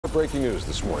Breaking news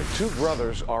this morning. Two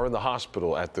brothers are in the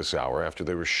hospital at this hour after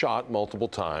they were shot multiple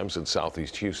times in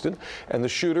southeast Houston, and the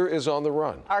shooter is on the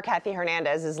run. Our Kathy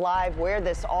Hernandez is live where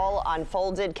this all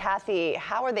unfolded. Kathy,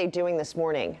 how are they doing this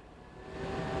morning?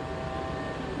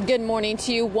 Good morning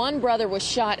to you. One brother was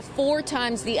shot 4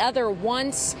 times, the other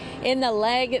once in the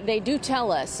leg. They do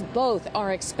tell us both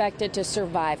are expected to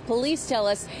survive. Police tell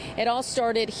us it all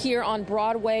started here on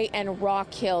Broadway and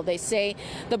Rock Hill. They say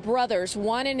the brothers,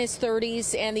 one in his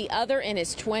 30s and the other in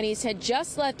his 20s, had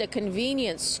just left a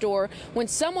convenience store when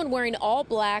someone wearing all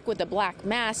black with a black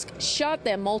mask shot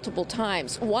them multiple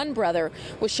times. One brother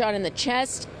was shot in the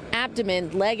chest,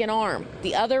 abdomen, leg, and arm.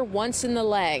 The other once in the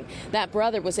leg. That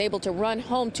brother was able to run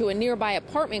home to a nearby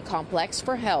apartment complex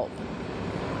for help.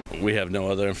 We have no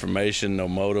other information, no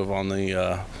motive on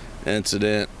the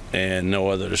incident, and no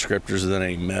other descriptors than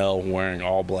a male wearing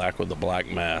all black with a black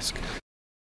mask.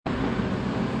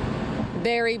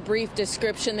 Very brief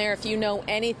description there. If you know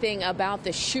anything about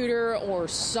the shooter or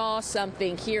saw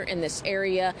something here in this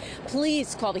area,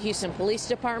 please call the Houston Police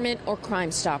Department or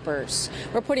Crime Stoppers.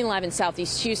 Reporting live in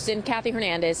Southeast Houston, Kathy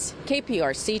Hernandez,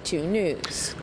 KPRC 2 News.